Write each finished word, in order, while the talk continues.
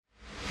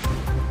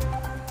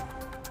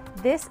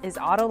This is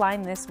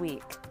Autoline This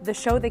Week, the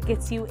show that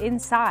gets you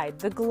inside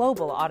the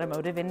global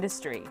automotive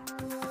industry.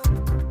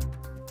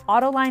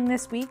 Autoline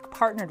This Week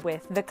partnered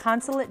with the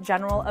Consulate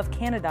General of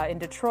Canada in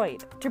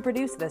Detroit to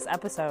produce this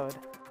episode.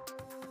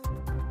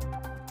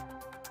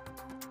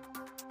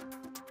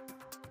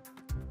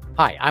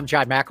 Hi, I'm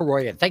John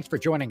McElroy, and thanks for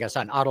joining us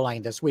on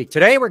Autoline This Week.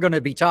 Today, we're going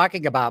to be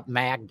talking about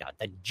Magna,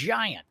 the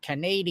giant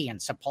Canadian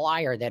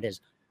supplier that is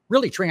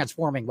really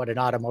transforming what an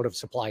automotive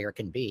supplier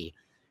can be.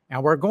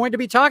 And we're going to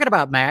be talking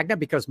about Magna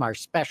because my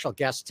special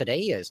guest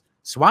today is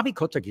Swamy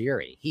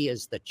Kotagiri. He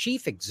is the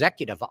Chief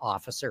Executive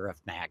Officer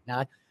of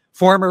Magna,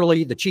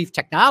 formerly the Chief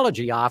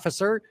Technology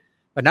Officer,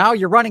 but now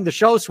you're running the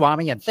show,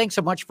 Swamy, and thanks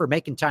so much for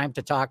making time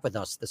to talk with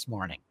us this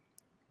morning.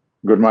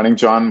 Good morning,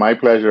 John. My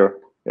pleasure.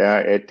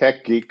 A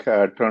tech geek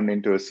turned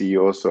into a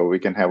CEO, so we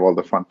can have all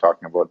the fun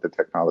talking about the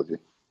technology.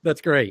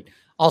 That's great.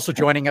 Also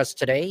joining us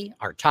today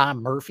are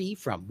Tom Murphy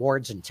from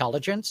Ward's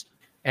Intelligence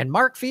and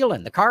Mark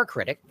Phelan, the car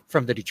critic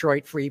from the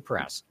Detroit Free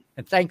Press.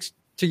 And thanks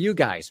to you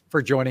guys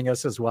for joining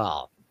us as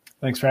well.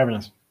 Thanks for having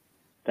us.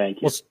 Thank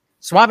you. Well,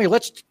 Swamy,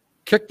 let's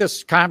kick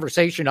this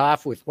conversation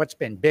off with what's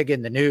been big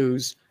in the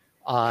news.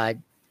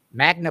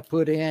 Magna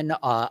put in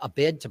a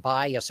bid to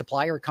buy a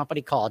supplier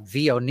company called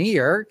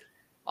Veoneer.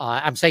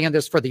 I'm saying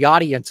this for the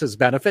audience's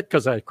benefit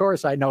because, of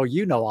course, I know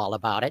you know all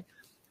about it.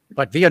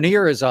 But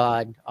Veoneer is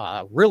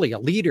really a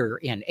leader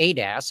in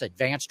ADAS,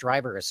 Advanced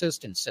Driver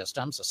Assistance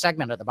Systems, a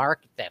segment of the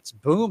market that's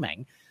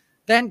booming.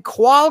 Then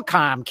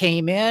Qualcomm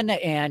came in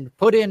and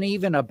put in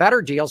even a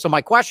better deal. So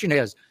my question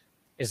is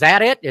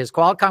that it? Is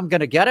Qualcomm going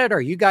to get it? Are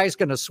you guys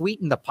going to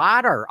sweeten the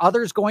pot? Are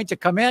others going to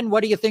come in?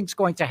 What do you think is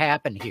going to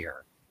happen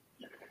here?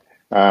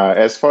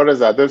 As far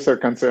as others are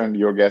concerned,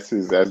 your guess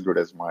is as good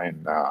as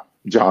mine,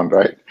 John,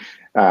 right?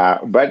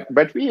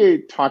 But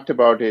we talked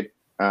about it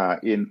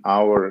in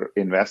our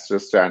investor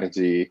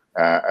strategy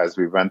as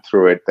we went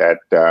through it,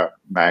 that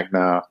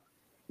Magna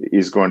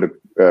is going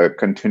to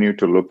continue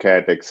to look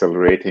at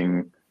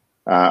accelerating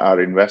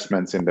our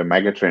investments in the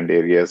megatrend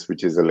areas,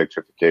 which is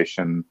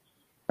electrification,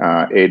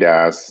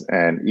 ADAS,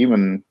 and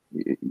even,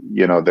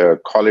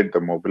 call it the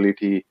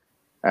mobility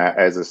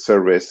as a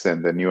service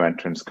and the new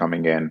entrants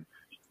coming in.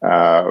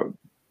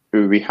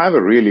 We have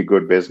a really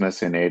good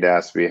business in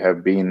ADAS. We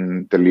have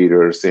been the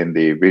leaders in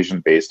the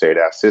vision-based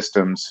ADAS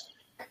systems.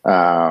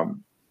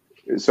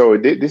 So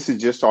this is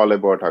just all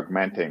about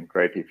augmenting,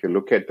 right? If you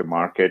look at the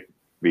market,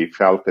 we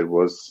felt there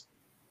was,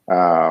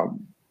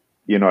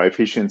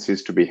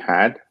 efficiencies to be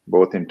had,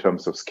 both in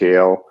terms of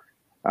scale,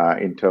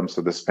 in terms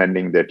of the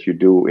spending that you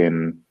do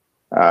in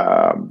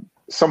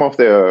some of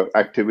the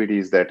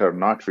activities that are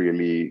not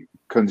really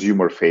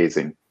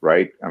consumer-facing,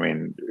 right? I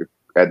mean,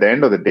 at the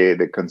end of the day,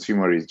 the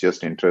consumer is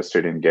just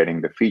interested in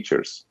getting the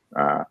features.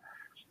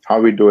 How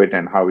we do it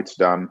and how it's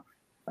done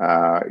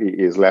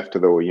is left to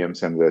the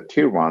OEMs and the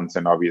tier ones,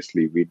 and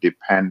obviously we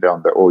depend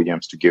on the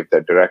OEMs to give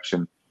that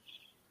direction.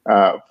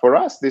 For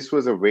us, this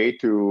was a way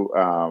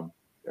to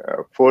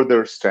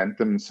further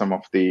strengthen some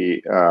of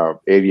the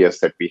areas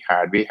that we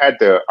had. We had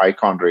the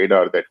Icon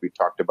radar that we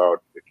talked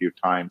about a few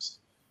times,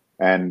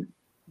 and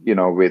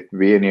with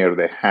Veoneer,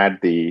 they had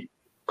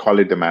call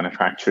it the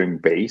manufacturing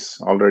base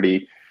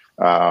already.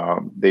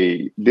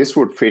 This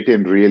would fit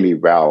in really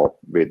well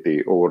with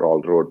the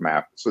overall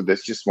roadmap. So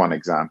that's just one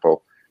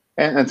example.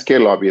 And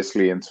scale,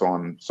 obviously, and so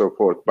on and so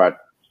forth. But,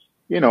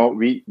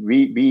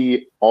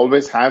 we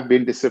always have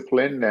been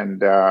disciplined,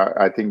 and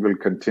I think we'll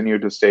continue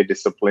to stay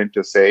disciplined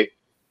to say,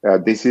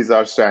 this is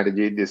our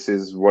strategy, this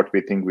is what we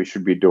think we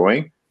should be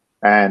doing.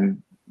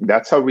 And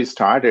that's how we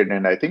started.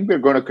 And I think we're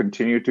going to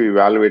continue to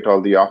evaluate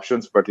all the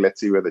options, but let's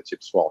see where the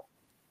chips fall.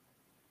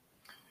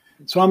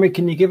 Swamy,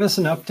 can you give us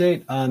an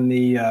update on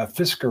the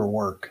Fisker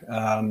work?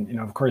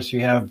 Of course, you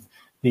have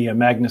the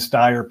Magna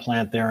Steyr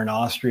plant there in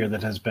Austria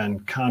that has been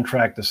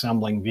contract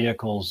assembling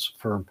vehicles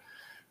for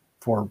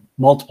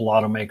multiple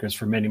automakers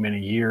for many, many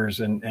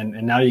years. And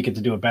now you get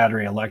to do a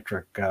battery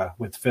electric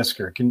with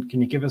Fisker. Can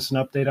you give us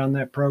an update on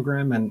that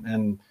program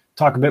and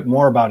talk a bit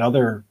more about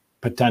other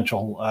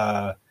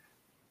potential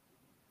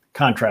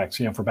contracts,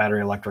 for battery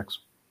electrics?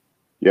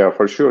 Yeah,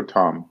 for sure,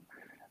 Tom.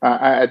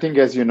 I think,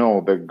 as you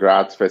know, the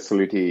Graz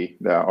facility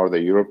or the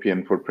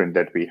European footprint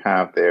that we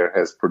have there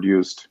has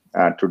produced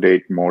to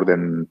date more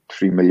than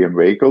 3 million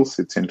vehicles.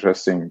 It's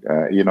interesting,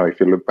 if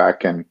you look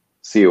back and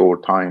see over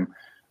time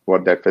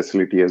what that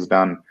facility has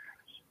done.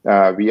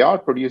 We are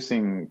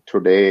producing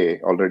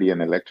today already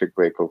an electric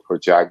vehicle for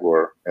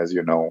Jaguar, as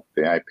you know,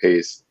 the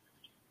I-Pace.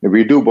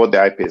 We do both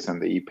the I-Pace and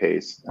the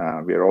E-Pace.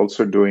 We are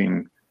also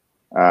doing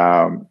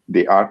the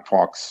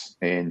ArcFox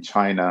in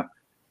China.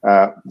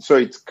 So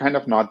it's kind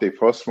of not the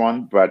first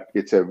one, but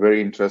it's a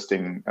very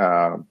interesting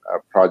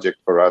project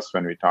for us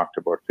when we talked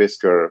about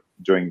Fisker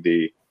doing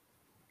the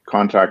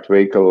contract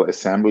vehicle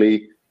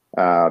assembly,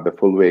 the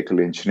full vehicle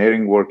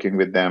engineering, working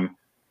with them.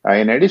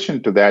 In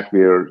addition to that,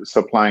 we're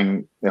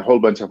supplying a whole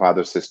bunch of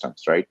other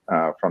systems, right,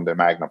 from the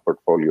Magna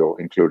portfolio,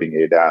 including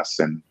ADAS.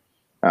 And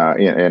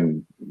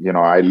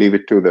I leave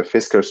it to the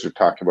Fiskers to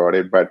talk about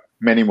it, but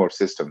many more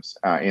systems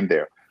in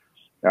there.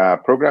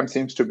 Program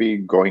seems to be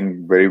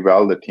going very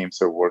well. The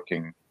teams are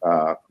working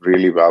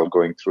really well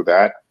going through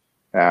that.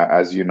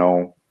 As you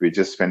know, we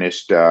just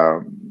finished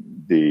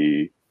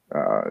the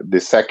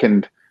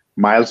second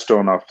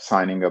milestone of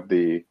signing up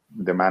the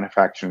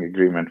manufacturing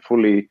agreement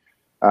fully.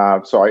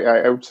 So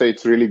I would say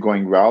it's really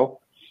going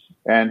well.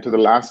 And to the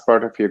last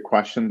part of your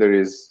question, there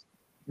is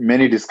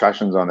many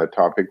discussions on the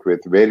topic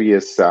with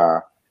various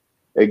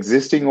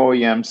existing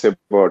OEMs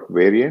about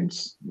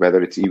variants,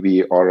 whether it's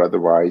EV or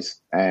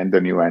otherwise, and the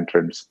new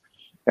entrants.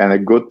 And a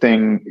good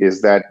thing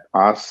is that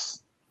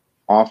us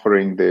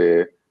offering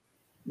the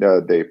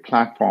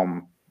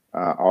platform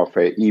of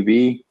a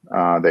EV,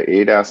 the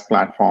ADAS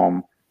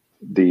platform,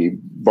 the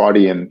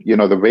body and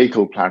the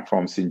vehicle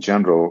platforms in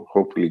general,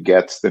 hopefully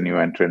gets the new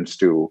entrants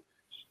to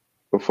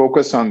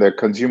focus on the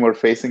consumer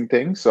facing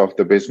things of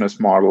the business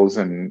models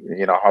and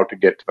how to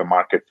get to the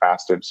market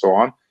fast and so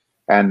on.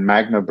 And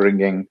Magna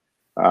bringing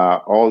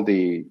all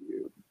the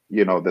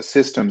the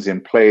systems in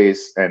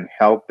place and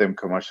help them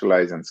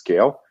commercialize and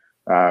scale.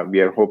 We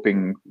are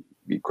hoping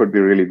we could be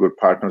really good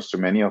partners to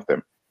many of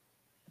them.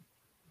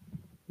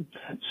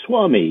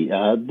 Swamy,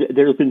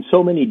 there have been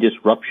so many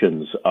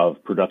disruptions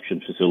of production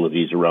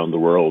facilities around the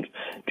world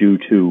due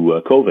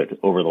to COVID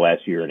over the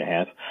last year and a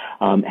half.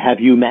 Have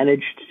you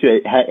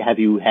have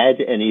you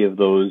had any of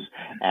those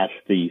at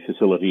the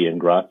facility in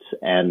Graz?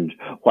 And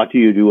what do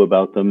you do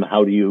about them?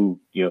 How do you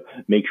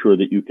make sure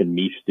that you can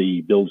meet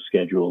the build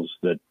schedules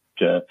that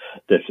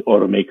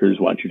automakers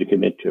want you to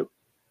commit to?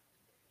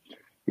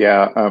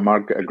 Yeah,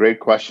 Mark, a great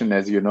question.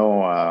 As you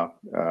know,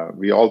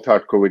 we all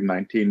thought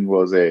COVID-19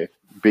 was a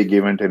big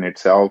event in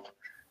itself,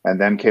 and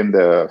then came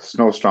the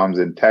snowstorms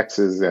in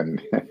Texas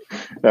and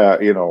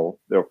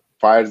the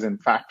fires in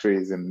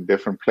factories in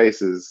different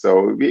places.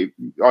 So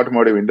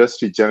automotive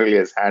industry generally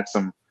has had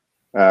some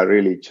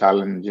really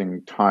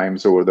challenging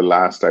times over the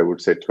last, I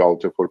would say,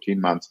 12 to 14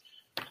 months.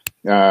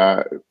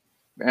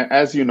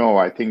 As you know,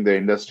 I think the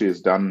industry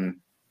has done,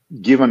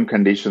 given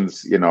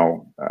conditions,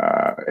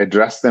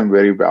 address them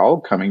very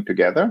well coming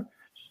together.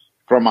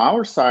 From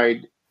our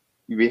side,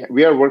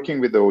 we are working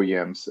with the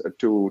OEMs.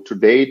 To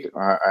date,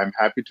 I'm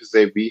happy to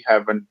say we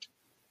haven't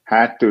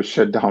had to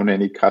shut down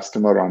any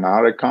customer on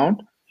our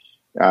account.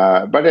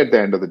 But at the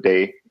end of the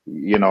day,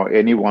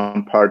 any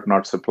one part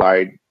not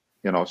supplied,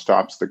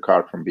 stops the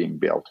car from being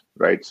built,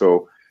 right?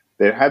 So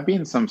there have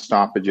been some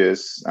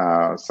stoppages,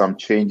 some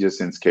changes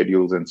in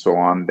schedules and so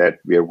on that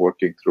we are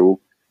working through.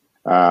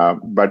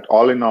 But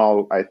all in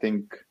all, I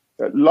think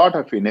a lot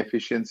of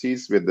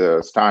inefficiencies with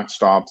the start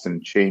stops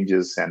and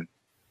changes and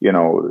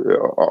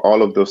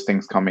all of those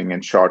things coming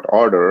in short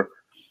order,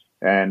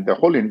 and the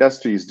whole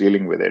industry is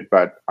dealing with it.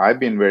 But I've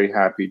been very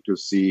happy to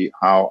see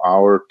how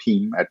our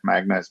team at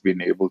Magna has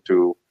been able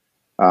to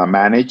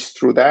manage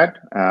through that.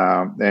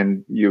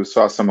 And you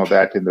saw some of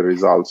that in the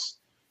results,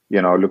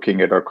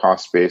 looking at our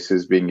cost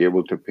basis, being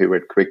able to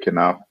pivot quick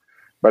enough.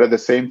 But at the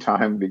same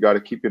time, we got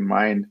to keep in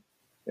mind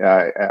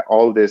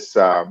all this,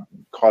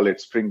 call it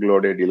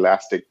spring-loaded,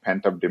 elastic,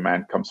 pent-up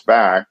demand comes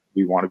back.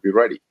 We want to be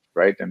ready,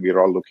 right? And we're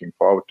all looking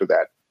forward to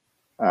that.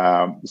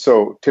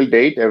 So till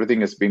date,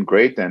 everything has been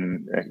great.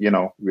 And,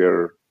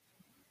 we're,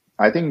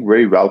 I think,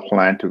 very well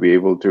planned to be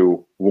able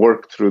to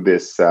work through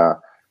this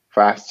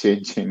fast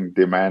changing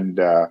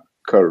demand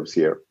curves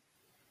here.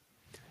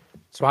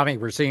 Swamy,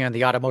 we're seeing in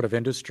the automotive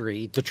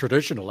industry, the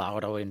traditional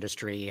auto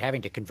industry,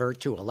 having to convert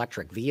to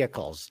electric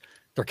vehicles.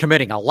 They're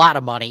committing a lot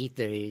of money.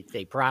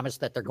 They promise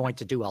that they're going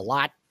to do a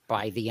lot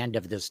by the end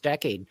of this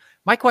decade.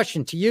 My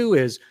question to you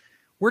is,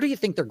 where do you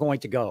think they're going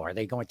to go? Are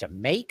they going to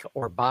make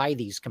or buy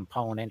these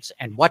components?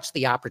 And what's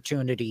the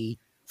opportunity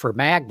for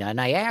Magna?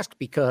 And I ask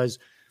because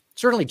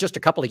certainly just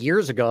a couple of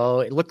years ago,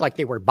 it looked like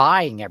they were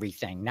buying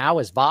everything. Now,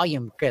 as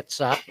volume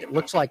gets up, it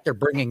looks like they're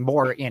bringing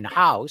more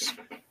in-house.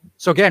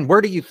 So again,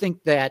 where do you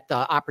think that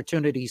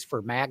opportunities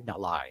for Magna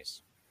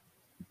lies?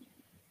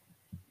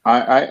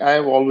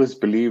 I've always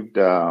believed,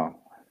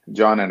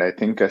 John, and I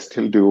think I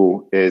still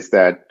do, is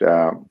that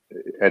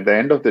at the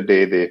end of the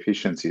day, the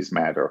efficiencies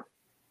matter.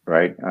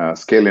 Right?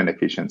 Scale and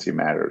efficiency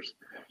matters.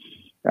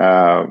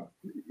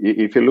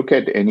 If you look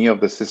at any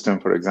of the system,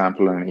 for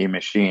example, an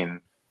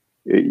e-machine,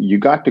 you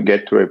got to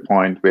get to a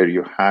point where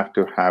you have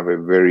to have a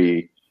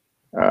very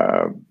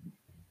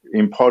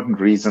important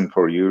reason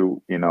for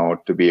you,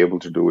 to be able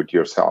to do it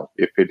yourself.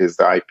 If it is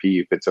the IP,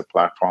 if it's a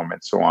platform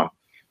and so on.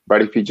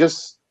 But if you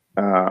just,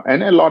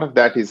 and a lot of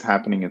that is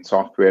happening in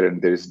software,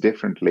 and there's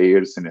different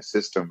layers in a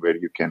system where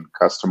you can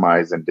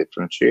customize and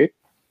differentiate.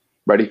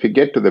 But if you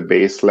get to the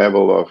base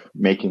level of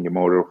making a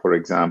motor, for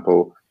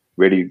example,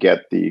 where do you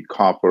get the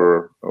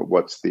copper?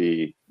 What's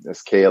the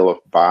scale of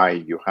buy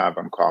you have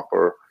on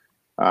copper?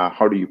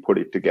 How do you put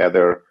it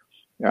together?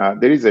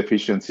 There is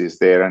efficiencies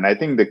there. And I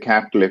think the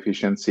capital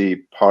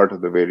efficiency part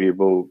of the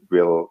variable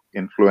will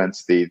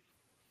influence the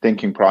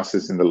thinking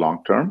process in the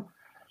long term.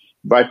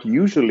 But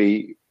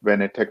usually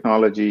when a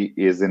technology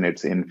is in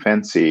its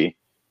infancy,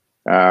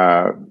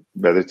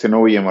 whether it's an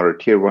OEM or a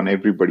tier one,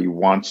 everybody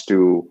wants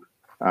to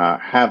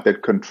have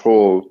that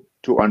control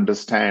to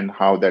understand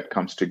how that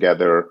comes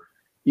together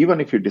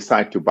even if you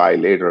decide to buy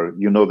later,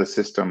 you know the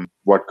system,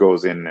 what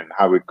goes in and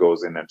how it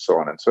goes in and so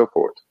on and so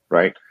forth,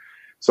 right?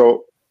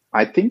 So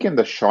I think in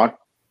the short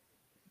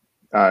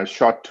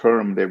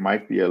term, there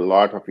might be a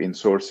lot of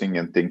insourcing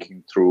and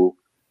thinking through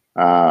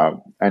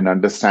and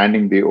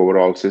understanding the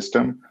overall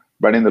system.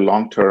 But in the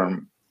long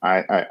term,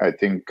 I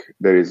think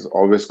there is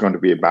always going to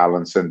be a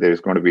balance, and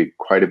there's going to be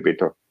quite a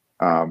bit of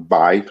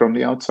buy from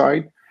the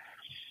outside.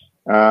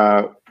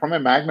 From a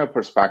Magna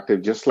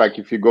perspective, just like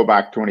if you go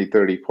back 20,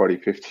 30, 40,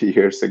 50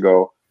 years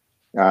ago,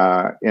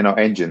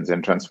 engines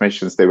and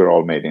transmissions, they were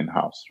all made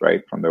in-house,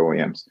 right, from the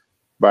OEMs.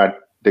 But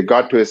they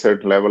got to a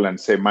certain level and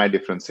say, my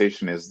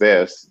differentiation is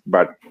this,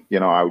 but,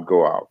 I would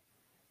go out.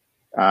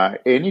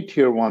 Any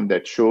tier one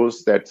that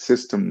shows that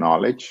system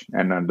knowledge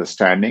and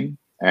understanding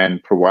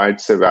and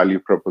provides a value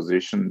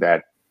proposition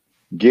that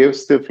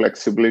gives the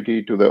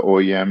flexibility to the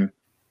OEM,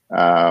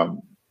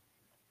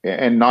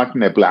 and not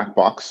in a black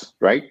box,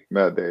 right?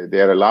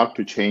 They are allowed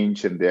to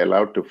change and they're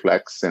allowed to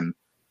flex and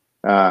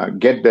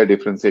get the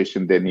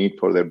differentiation they need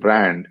for their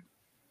brand.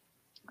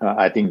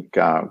 I think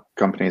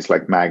companies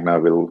like Magna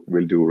will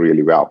do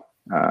really well.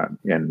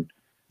 And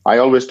I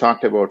always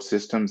talked about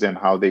systems and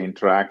how they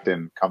interact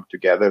and come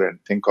together and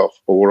think of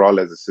overall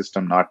as a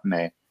system, not in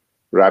a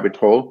rabbit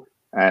hole.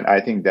 And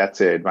I think that's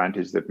an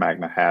advantage that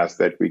Magna has,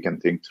 that we can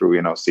think through,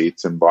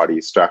 seats and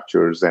body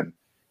structures and,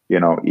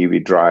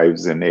 EV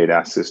drives and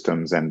ADAS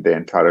systems and the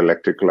entire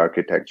electrical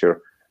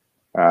architecture.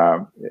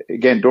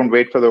 Again, don't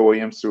wait for the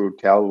OEMs to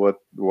tell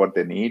what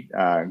they need.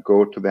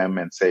 Go to them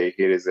and say,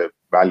 here is a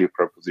value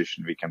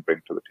proposition we can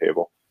bring to the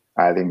table.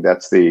 I think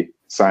that's the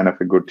sign of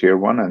a good tier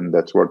one, and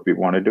that's what we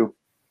want to do.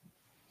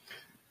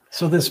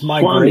 So this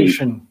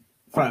migration,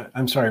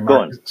 I'm sorry,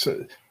 Mark.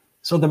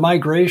 So the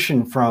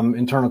migration from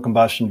internal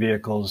combustion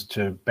vehicles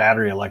to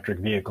battery electric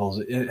vehicles,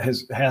 it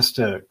has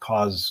to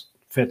cause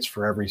fits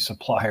for every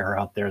supplier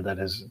out there that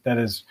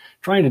is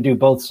trying to do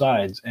both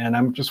sides. And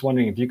I'm just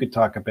wondering if you could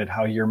talk a bit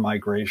how your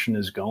migration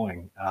is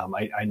going.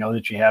 I know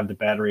that you have the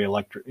battery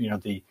electric, you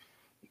have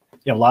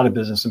a lot of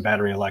business in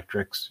battery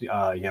electrics. You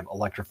have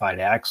electrified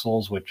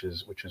axles, which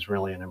is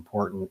really an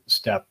important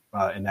step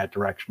in that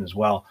direction as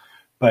well.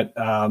 But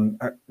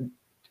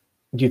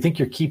do you think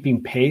you're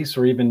keeping pace,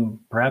 or even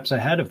perhaps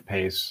ahead of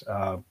pace,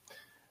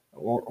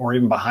 or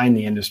even behind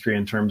the industry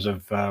in terms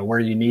of where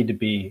you need to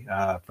be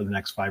for the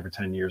next 5 or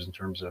 10 years in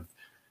terms of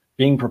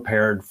being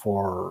prepared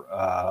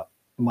for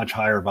much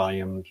higher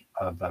volumes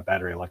of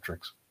battery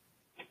electrics?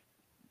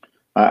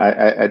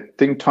 I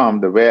think,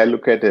 Tom, the way I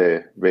look at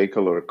a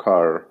vehicle or a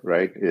car,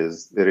 right,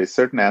 is there is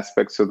certain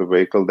aspects of the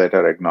vehicle that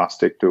are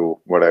agnostic to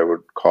what I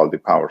would call the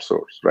power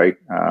source, right?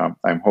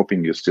 I'm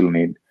hoping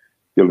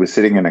you'll be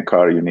sitting in a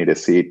car, you need a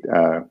seat,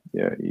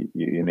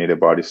 you need a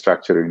body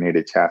structure, you need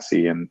a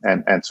chassis, and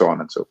so on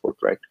and so forth,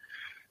 right?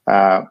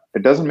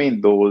 It doesn't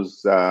mean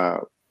those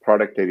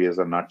product areas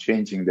are not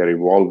changing, they're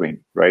evolving,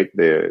 right?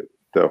 The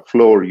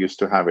floor used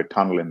to have a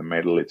tunnel in the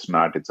middle, it's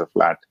not, it's a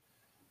flat.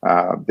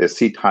 The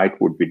seat height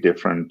would be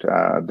different.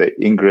 The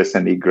ingress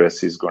and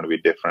egress is going to be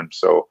different.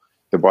 So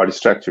the body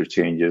structure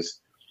changes.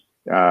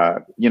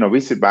 We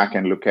sit back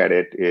and look at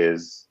it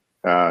is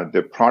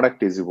the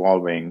product is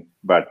evolving,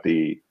 but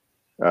the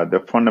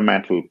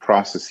fundamental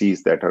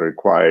processes that are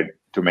required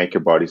to make a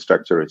body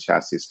structure, a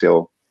chassis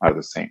still are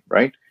the same,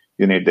 right?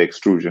 You need the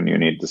extrusion, you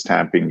need the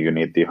stamping, you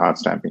need the hot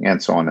stamping,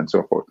 and so on and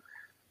so forth.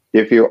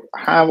 If you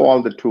have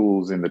all the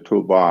tools in the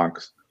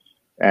toolbox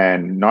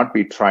and not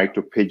be trying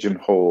to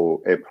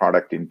pigeonhole a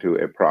product into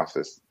a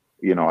process,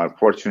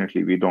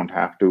 unfortunately, we don't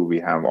have to. We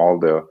have all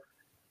the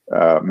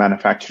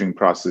manufacturing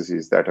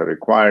processes that are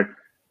required.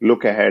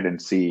 Look ahead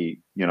and see,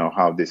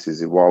 how this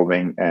is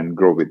evolving and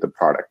grow with the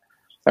product.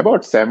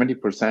 About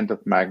 70% of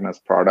Magna's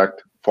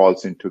product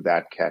falls into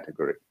that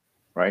category,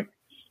 right?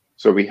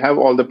 So we have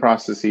all the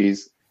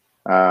processes,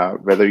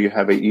 whether you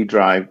have an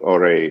e-drive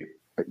or a,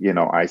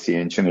 IC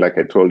engine, like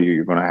I told you,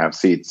 you're going to have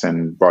seats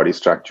and body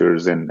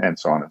structures and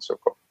so on and so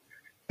forth.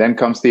 Then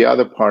comes the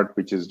other part,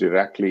 which is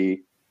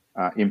directly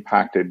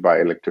impacted by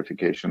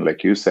electrification,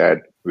 like you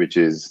said, which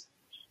is,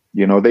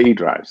 the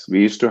e-drives. We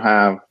used to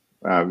have,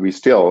 we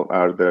still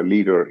are the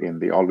leader in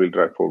the all-wheel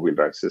drive, four-wheel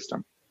drive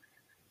system.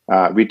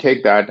 We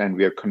take that and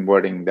we are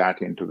converting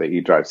that into the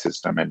eDrive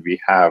system, and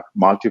we have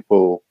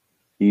multiple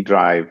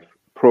eDrive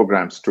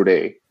programs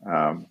today.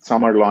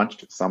 Some are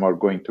launched, some are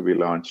going to be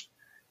launched,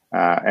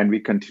 and we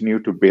continue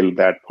to build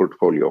that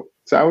portfolio.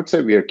 So I would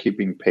say we are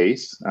keeping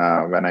pace.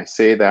 When I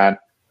say that,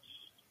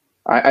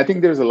 I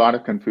think there's a lot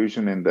of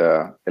confusion in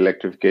the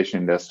electrification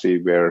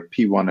industry where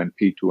P1 and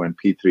P2 and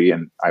P3,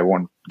 and I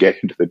won't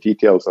get into the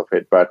details of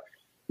it, but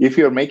if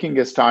you're making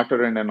a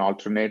starter and an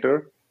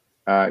alternator,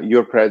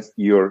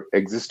 your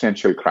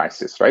existential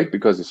crisis, right?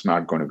 Because it's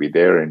not going to be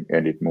there and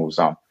it moves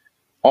on.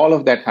 All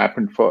of that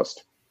happened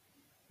first.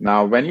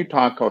 Now, when you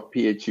talk of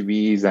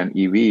PHEVs and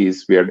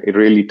EVs, we are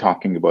really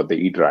talking about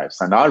the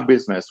eDrives. And our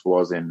business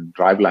was in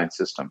driveline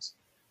systems.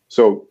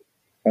 So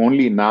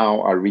only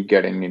now are we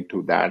getting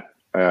into that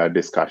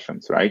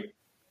discussions, right?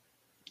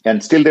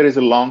 And still there is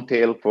a long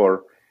tail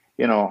for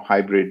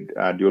hybrid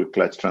dual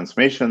clutch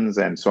transmissions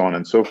and so on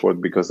and so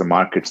forth, because the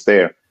market's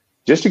there.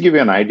 Just to give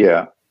you an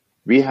idea,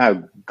 we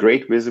have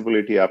great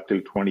visibility up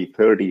till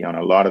 2030 on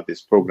a lot of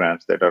these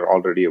programs that are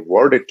already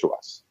awarded to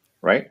us,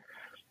 right?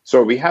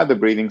 So we have the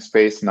breathing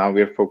space. Now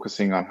we're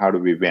focusing on how do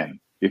we win.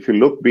 If you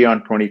look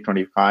beyond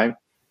 2025,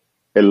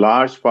 a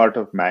large part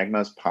of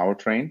Magna's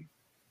powertrain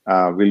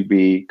will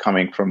be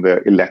coming from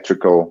the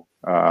electrical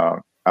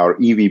our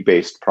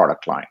EV-based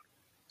product line.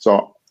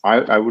 So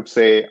I would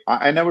say,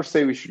 I never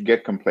say we should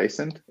get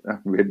complacent.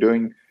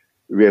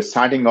 We are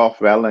starting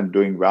off well and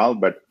doing well,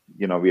 but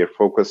we are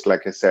focused.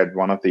 Like I said,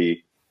 one of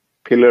the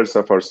pillars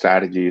of our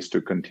strategy is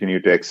to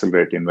continue to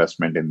accelerate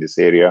investment in this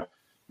area.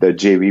 The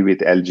JV with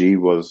LG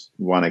was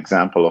one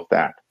example of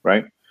that,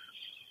 right?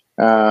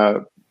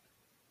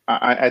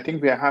 I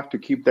think we have to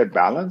keep that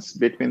balance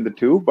between the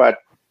two, but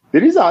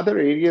there is other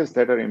areas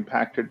that are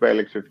impacted by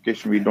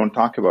electrification we don't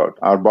talk about.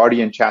 Our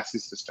body and chassis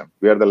system.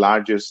 We are the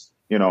largest,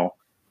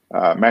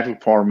 metal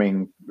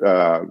forming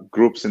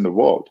groups in the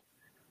world.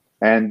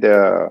 And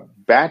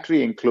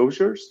battery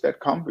enclosures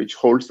that come, which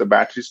holds the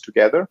batteries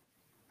together,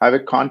 have a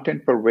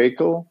content per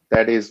vehicle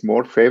that is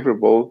more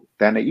favorable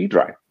than an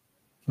e-drive.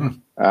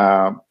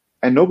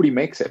 And nobody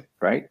makes it,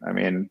 right? I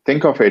mean,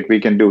 think of it. We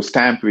can do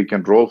stamp, we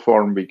can roll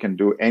form, we can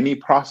do any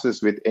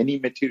process with any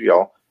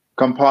material,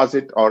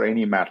 composite or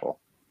any metal.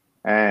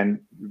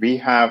 And we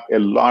have a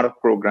lot of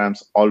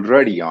programs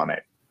already on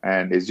it.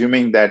 And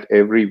assuming that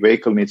every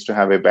vehicle needs to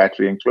have a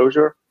battery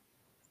enclosure,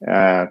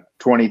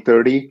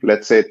 2030,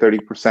 let's say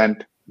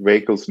 30%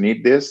 vehicles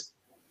need this,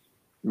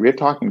 we're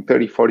talking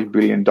 $30-40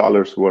 billion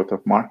worth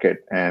of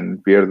market. And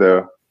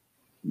we're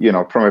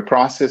from a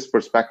process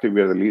perspective,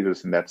 we're the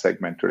leaders in that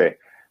segment today.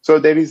 So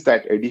there is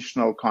that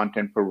additional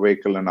content per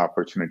vehicle and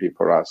opportunity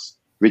for us,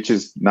 which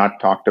is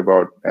not talked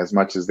about as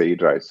much as the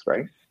e-drives,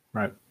 right?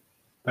 Right.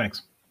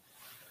 Thanks.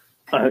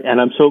 And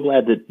I'm so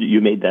glad that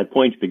you made that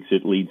point, because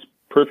it leads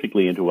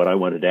perfectly into what I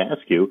wanted to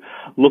ask you.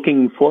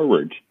 Looking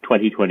forward,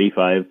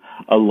 2025,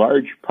 a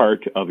large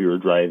part of your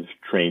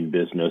drivetrain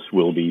business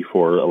will be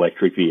for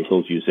electric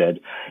vehicles, you said.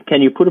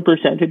 Can you put a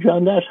percentage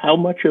on that? How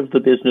much of the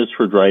business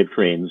for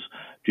drivetrains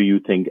do you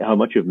think, how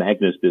much of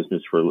Magna's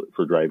business for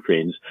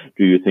drivetrains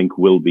do you think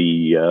will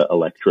be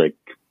electric,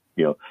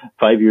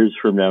 5 years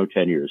from now,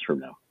 10 years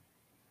from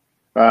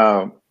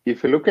now?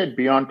 If you look at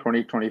beyond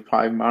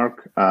 2025,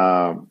 Mark,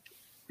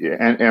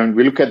 and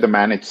we look at the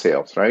managed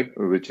sales, right,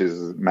 which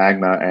is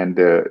Magna and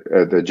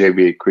the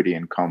JV equity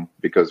income,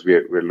 because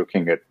we're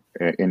looking at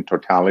in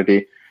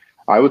totality,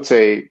 I would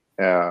say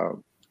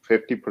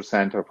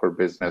 50% of our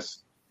business,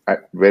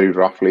 very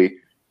roughly,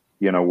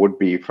 would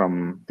be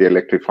from the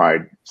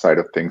electrified side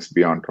of things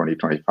beyond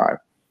 2025.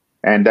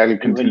 And that will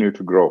continue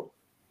to grow.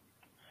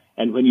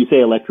 And when you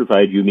say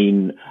electrified, you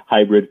mean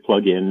hybrid,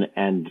 plug-in,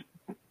 and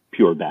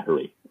pure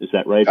battery. Is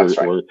that right? That's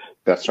right.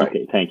 That's right.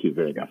 Okay, thank you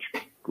very much.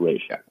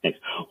 Great. Yeah. Thanks.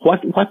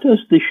 What does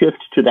the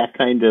shift to that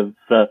kind of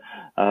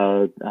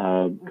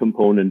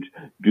component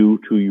do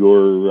to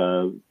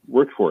your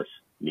workforce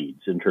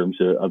needs in terms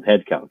of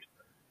headcount,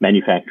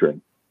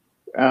 manufacturing?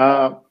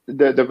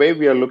 The way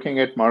we are looking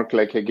at, Mark,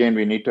 like, again,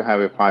 we need to have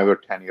a 5 or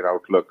 10 year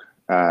outlook.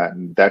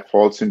 That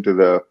falls into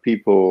the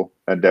people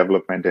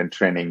development and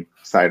training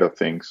side of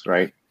things,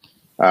 right?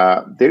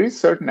 There is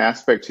certain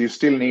aspects. You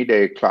still need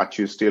a clutch.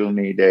 You still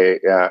need a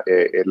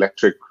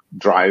electric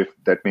drive.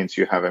 That means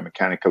you have a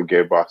mechanical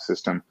gearbox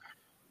system.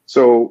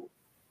 So,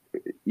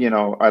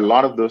 a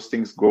lot of those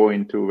things go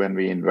into when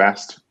we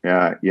invest.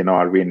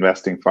 Are we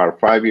investing for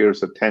 5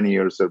 years or 10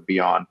 years or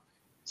beyond?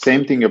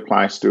 Same thing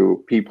applies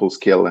to people,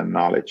 skill, and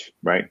knowledge,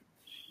 right?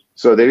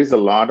 So there is a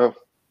lot of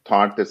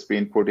thought that's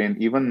been put in,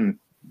 even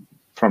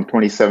from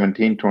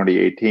 2017,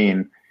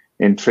 2018,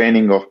 in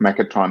training of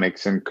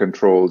mechatronics and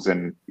controls.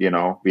 And,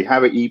 we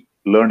have an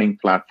e-learning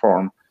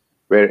platform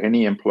where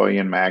any employee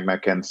in Magna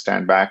can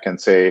stand back and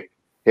say,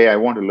 hey, I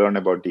want to learn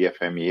about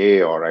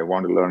DFMEA, or I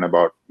want to learn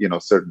about,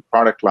 certain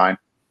product line.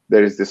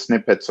 There is the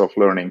snippets of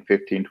learning,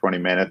 15, 20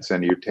 minutes,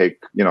 and you take,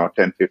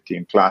 10,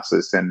 15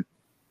 classes and,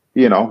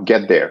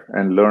 get there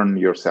and learn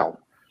yourself.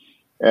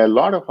 A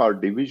lot of our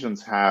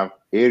divisions have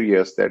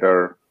areas that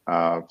are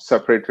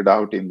separated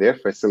out in their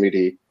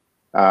facility.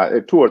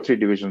 2 or 3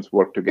 divisions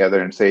work together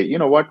and say, you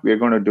know what, we're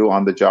going to do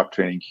on-the-job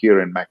training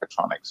here in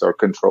mechatronics or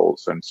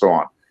controls and so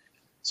on.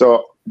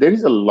 So there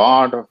is a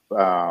lot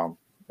of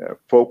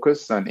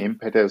focus and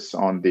impetus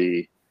on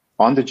the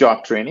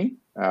on-the-job training,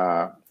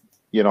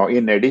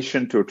 in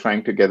addition to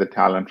trying to get the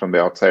talent from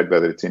the outside,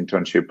 whether it's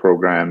internship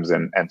programs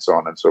and so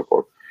on and so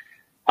forth.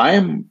 I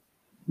am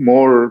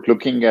more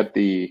looking at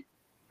the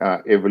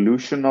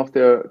evolution of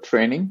the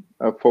training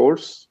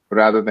force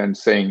rather than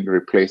saying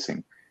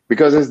replacing.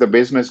 Because as the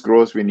business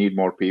grows, we need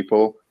more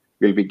people.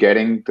 We'll be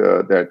getting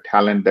the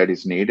talent that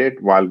is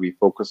needed while we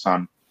focus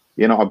on,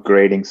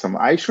 upgrading some.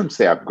 I shouldn't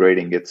say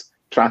upgrading, it's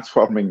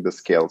transforming the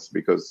skills,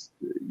 because,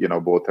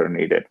 both are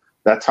needed.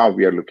 That's how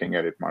we are looking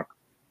at it, Mark.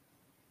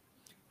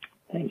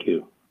 Thank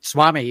you.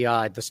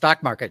 Swamy, the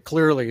stock market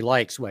clearly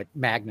likes what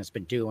Magna's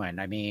been doing.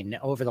 I mean,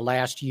 over the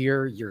last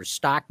year, your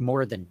stock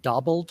more than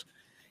doubled.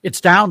 It's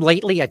down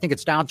lately. I think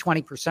it's down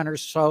 20% or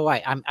so.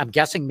 I'm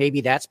guessing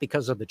maybe that's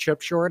because of the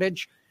chip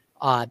shortage.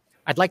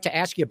 I'd like to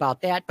ask you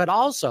about that, but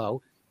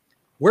also,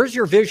 where's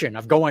your vision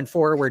of going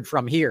forward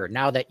from here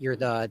now that you're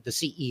the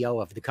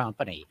CEO of the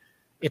company?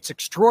 It's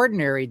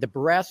extraordinary, the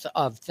breadth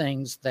of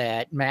things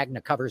that Magna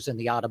covers in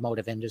the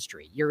automotive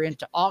industry. You're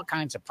into all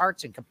kinds of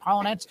parts and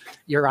components.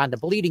 You're on the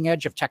bleeding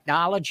edge of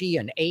technology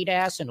and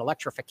ADAS and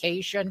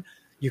electrification.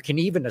 You can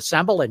even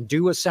assemble and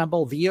do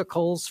assemble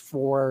vehicles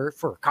for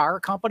car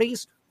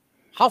companies.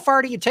 How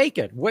far do you take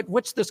it?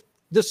 What's this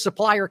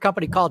supplier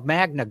company called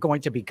Magna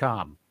going to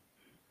become?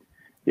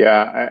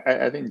 Yeah,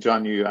 I think,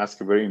 John, you asked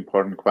a very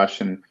important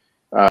question.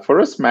 For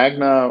us,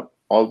 Magna,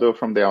 although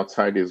from the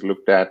outside is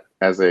looked at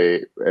as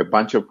a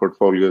bunch of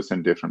portfolios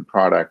and different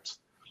products,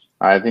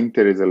 I think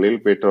there is a little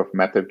bit of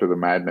method to the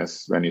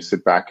madness when you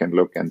sit back and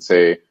look and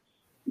say,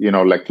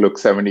 look,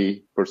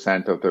 70%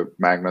 of the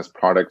Magna's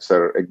products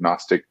are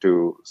agnostic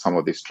to some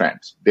of these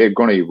trends. They're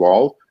going to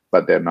evolve,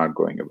 but they're not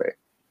going away.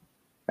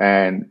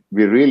 And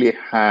we really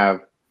have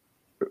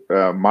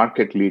a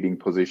market-leading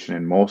position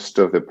in most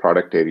of the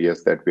product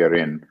areas that we are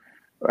in.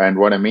 And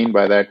what I mean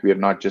by that, we are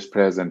not just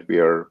present, we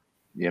are,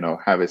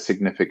 have a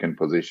significant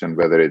position,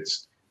 whether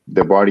it's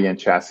the body and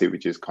chassis,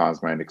 which is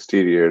Cosma and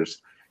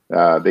exteriors,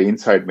 the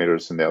inside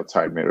mirrors and the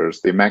outside mirrors,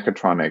 the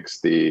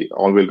mechatronics, the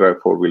all-wheel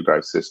drive, four-wheel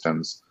drive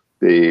systems,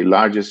 the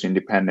largest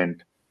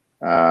independent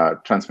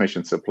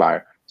transmission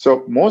supplier.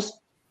 So most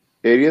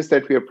areas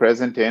that we are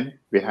present in,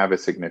 we have a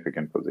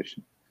significant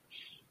position.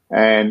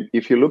 And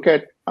if you look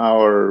at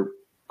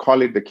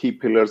call it the key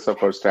pillars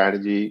of our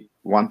strategy,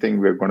 one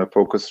thing we're going to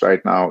focus right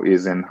now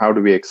is in how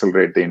do we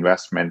accelerate the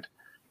investment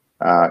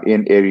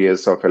in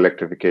areas of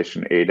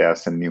electrification,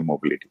 ADAS, and new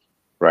mobility,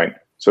 right?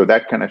 So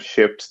that kind of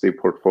shifts the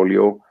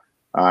portfolio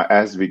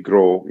as we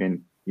grow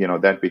in,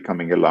 that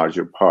becoming a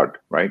larger part,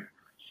 right?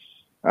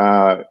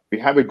 We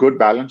have a good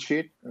balance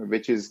sheet,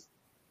 which is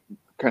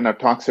kind of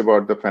talks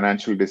about the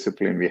financial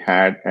discipline we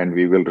had, and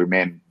we will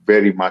remain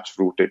very much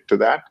rooted to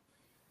that.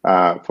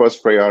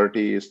 First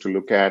priority is to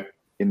look at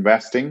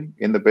investing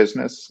in the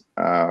business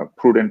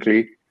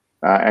prudently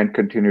and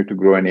continue to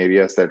grow in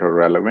areas that are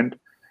relevant,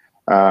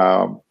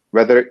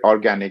 whether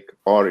organic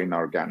or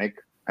inorganic.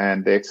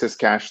 And the excess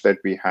cash that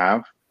we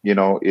have,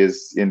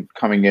 is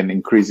coming in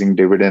increasing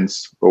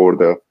dividends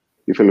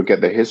if you look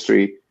at the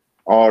history,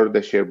 or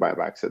the share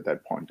buybacks at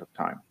that point of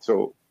time.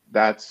 So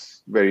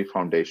that's very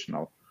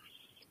foundational.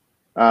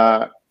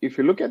 If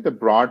you look at the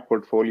broad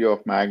portfolio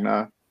of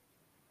Magna,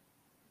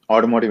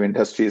 automotive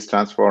industry is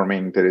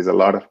transforming. There is a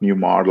lot of new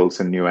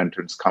models and new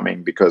entrants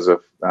coming because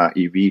of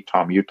EV.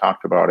 Tom, you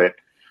talked about it.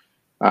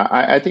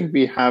 I think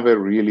we have a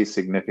really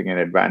significant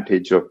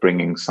advantage of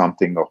bringing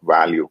something of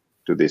value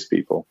to these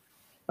people,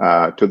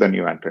 to the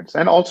new entrants,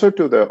 and also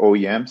to the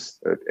OEMs,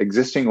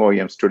 existing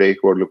OEMs today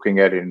who are looking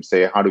at it and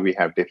say, how do we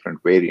have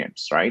different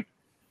variants, right?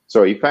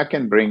 So if I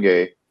can bring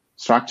a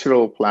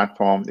structural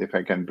platform, if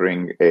I can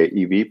bring a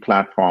EV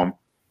platform,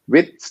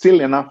 with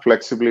still enough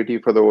flexibility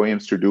for the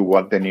OEMs to do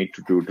what they need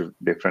to do to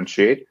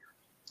differentiate,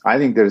 I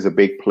think there is a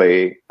big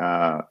play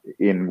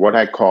in what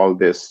I call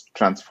this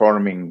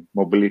transforming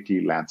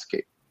mobility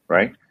landscape,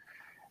 right?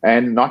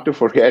 And not to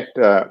forget,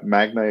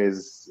 Magna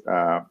is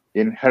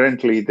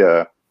inherently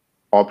the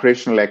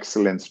operational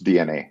excellence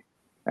DNA.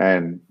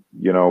 And,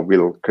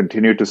 we'll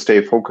continue to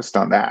stay focused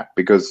on that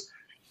because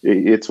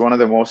it's one of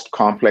the most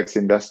complex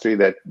industry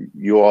that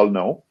you all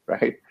know,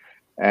 right?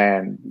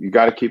 And you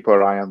got to keep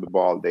our eye on the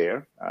ball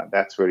there.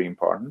 That's very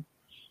important.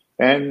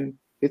 And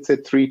it's a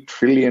 $3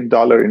 trillion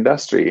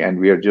industry, and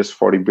we are just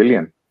 40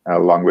 billion. A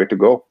long way to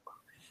go.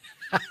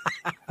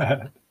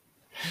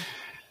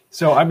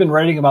 So I've been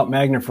writing about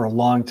Magna for a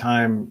long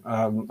time,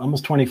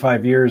 almost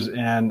 25 years,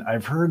 and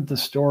I've heard the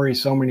story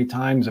so many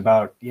times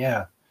about,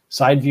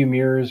 side view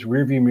mirrors,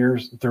 rear view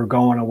mirrors, they're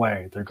going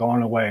away. They're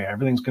going away.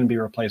 Everything's going to be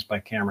replaced by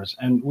cameras.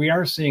 And we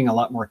are seeing a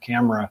lot more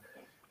camera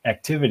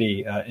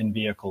activity in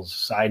vehicles,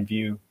 side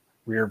view,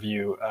 rear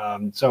view.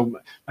 So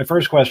my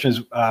first question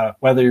is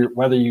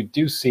whether you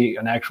do see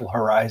an actual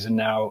horizon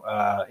now,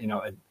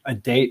 a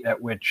date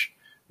at which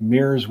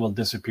mirrors will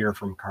disappear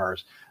from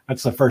cars.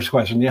 That's the first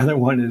question. The other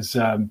one is,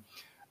 a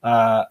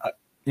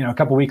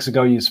couple of weeks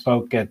ago you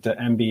spoke at the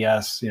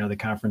MBS, the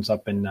conference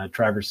up in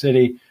Traverse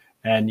City,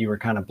 and you were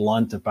kind of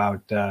blunt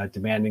about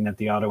demanding that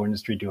the auto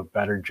industry do a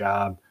better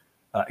job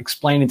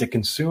explaining to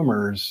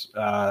consumers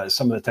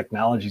some of the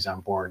technologies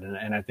on board.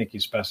 And I think you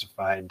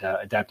specified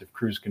adaptive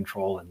cruise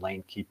control and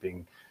lane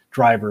keeping,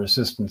 driver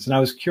assistance. And I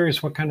was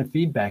curious what kind of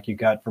feedback you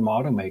got from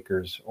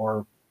automakers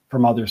or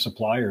from other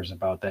suppliers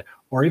about that,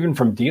 or even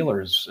from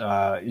dealers,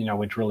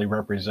 which really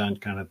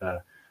represent kind of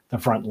the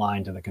front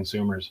line to the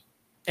consumers.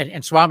 And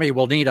Swamy,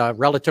 we'll need a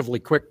relatively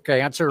quick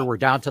answer. We're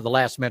down to the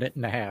last minute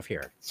and a half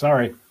here.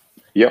 Sorry.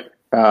 Yep.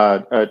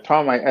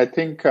 Tom, I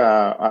think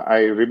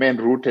I remain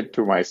rooted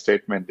to my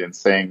statement in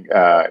saying,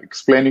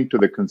 explaining to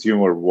the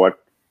consumer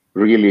what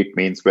really it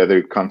means, whether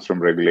it comes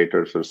from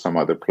regulators or some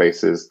other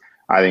places.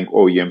 I think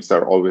OEMs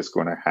are always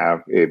going to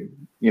have a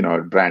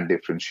brand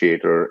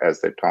differentiator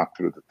as they talk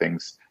through the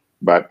things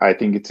but I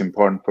think it's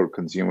important for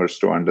consumers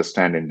to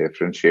understand and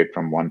differentiate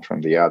from one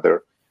from the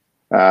other.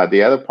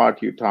 The other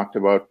part you talked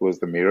about was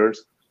the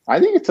mirrors. I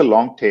think it's a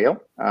long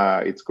tail.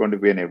 It's going to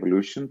be an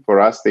evolution. For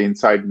us, the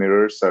inside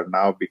mirrors are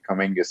now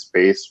becoming a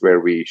space where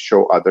we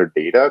show other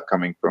data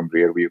coming from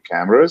rear view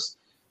cameras.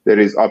 There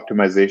is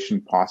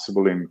optimization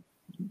possible in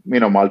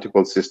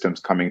multiple systems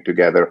coming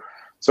together.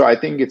 So I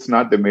think it's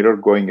not the mirror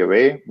going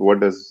away.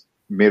 What does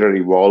mirror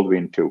evolve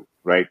into,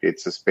 right?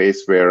 It's a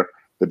space where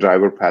the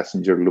driver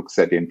passenger looks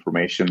at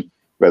information,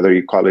 whether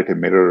you call it a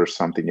mirror or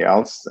something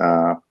else,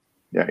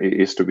 it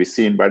is to be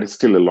seen, but it's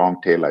still a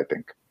long tail, I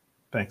think.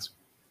 Thanks.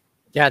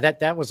 Yeah,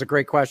 that was a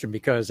great question,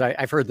 because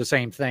I've heard the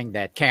same thing,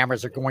 that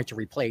cameras are going to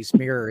replace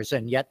mirrors,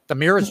 and yet the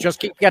mirrors just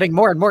keep getting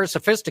more and more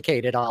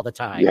sophisticated all the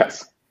time.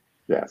 Yes.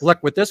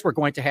 Look, with this, we're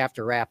going to have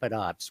to wrap it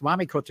up.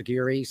 Swami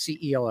Kotagiri,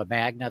 CEO of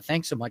Magna,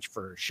 thanks so much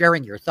for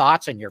sharing your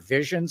thoughts and your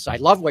visions. I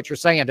love what you're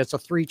saying. It's a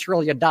 $3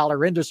 trillion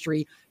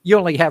industry. You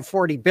only have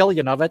 40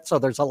 billion of it, so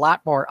there's a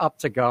lot more up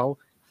to go.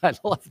 I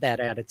love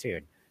that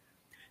attitude.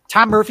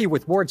 Tom Murphy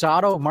with Ward's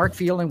Auto, Mark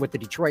Phelan with the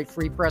Detroit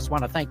Free Press.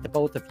 Want to thank the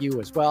both of you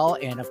as well.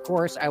 And of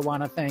course, I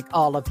want to thank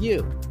all of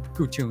you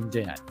who tuned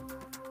in.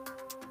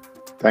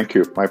 Thank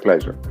you. My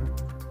pleasure.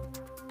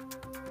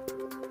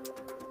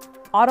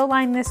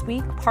 Autoline This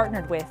Week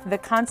partnered with the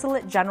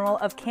Consulate General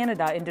of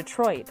Canada in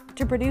Detroit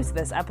to produce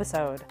this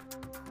episode.